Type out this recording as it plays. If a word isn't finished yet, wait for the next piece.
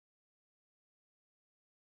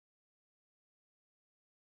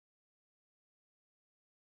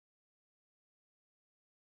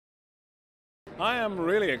I am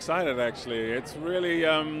really excited, actually. It's really,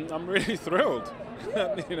 I'm really thrilled.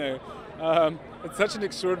 you know, it's such an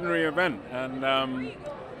extraordinary event, and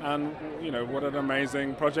what an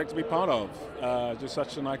amazing project to be part of. Just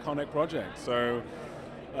such an iconic project. So,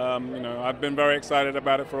 I've been very excited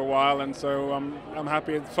about it for a while, and so I'm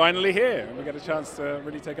happy it's finally here. We get a chance to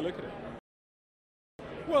really take a look at it.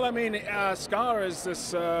 Well, I mean, Scar is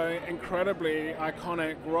this incredibly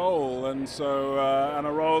iconic role, and so and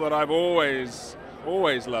a role that I've always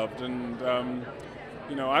loved, and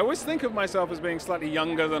I always think of myself as being slightly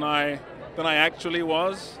younger than I actually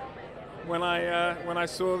was when I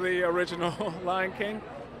saw the original Lion King.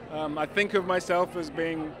 I think of myself as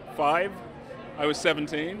being 5. I was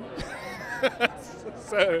 17,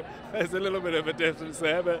 so there's a little bit of a difference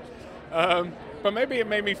there, but maybe it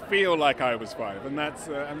made me feel like I was 5, and that's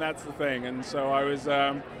the thing. And so I was,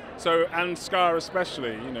 and Scar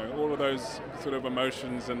especially, all of those sort of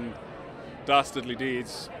emotions and dastardly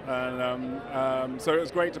deeds, and so it was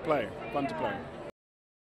great to play, fun to play.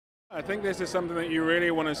 I think this is something that you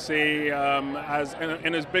really want to see as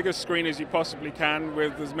in as big a screen as you possibly can,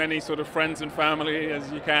 with as many sort of friends and family as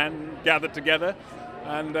you can gathered together,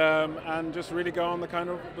 and just really go on the kind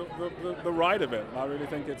of the ride of it. I really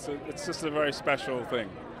think it's just a very special thing.